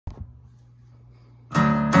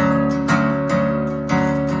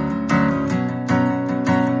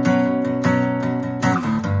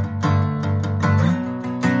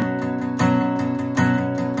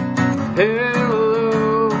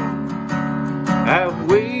I've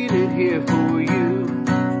waited here for you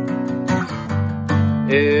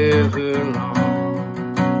Everlong.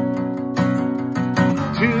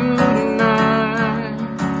 Tonight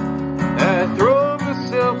I throw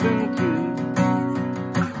myself into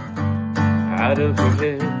out of her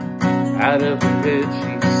head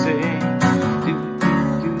she sings.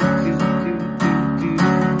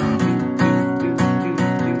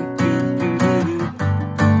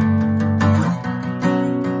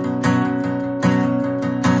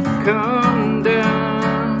 Come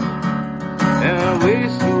down and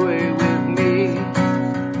waste away with me,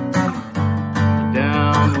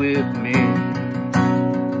 down with me.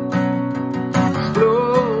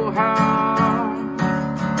 Slow how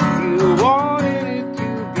you wanted it to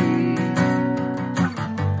be.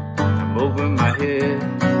 I'm over my head,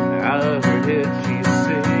 out of her head she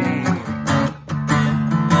sings.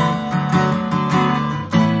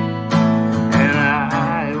 And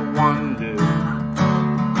I wonder,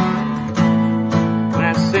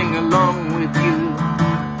 sing along with you,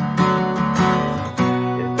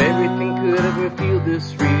 if everything could ever feel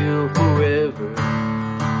this real forever,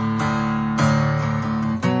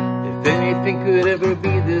 if anything could ever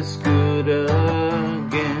be this good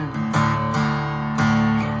again.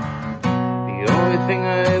 The only thing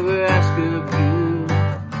I ever ask of you,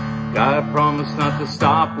 gotta promise not to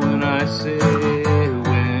stop when I say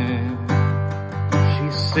when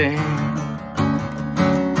she sings.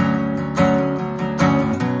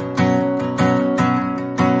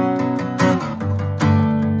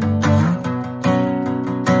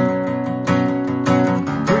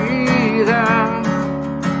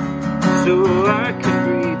 So I can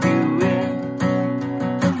breathe you in,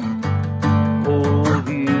 hold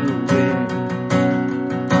you in.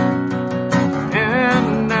 And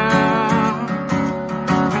now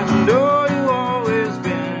I know you've always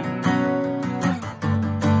been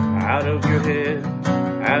out of your head,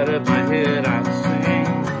 out of my head I sing.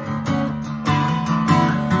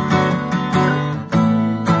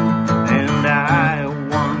 And I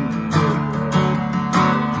wonder,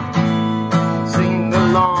 sing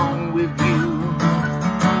along with you,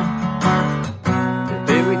 if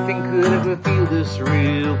everything could ever feel this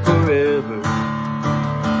real forever,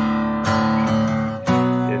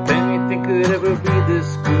 if anything could ever be this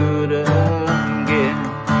good again.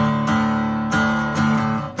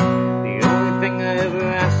 The only thing I ever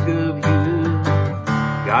ask of you,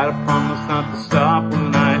 gotta promise not to stop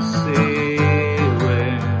when I say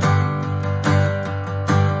when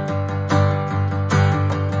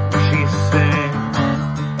she sang.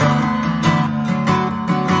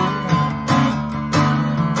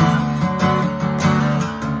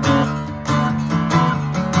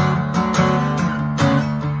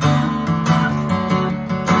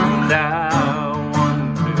 And I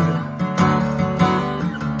wonder,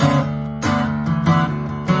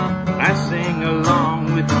 I sing along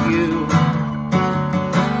with you,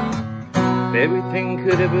 if everything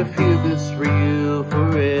could ever feel this real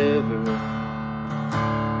forever,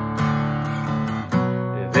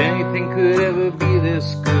 if anything could ever be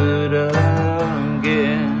this good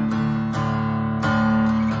again.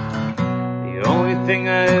 The only thing I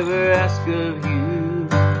ever ask of you,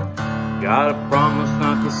 gotta promise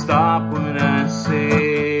not to stop when I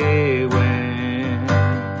say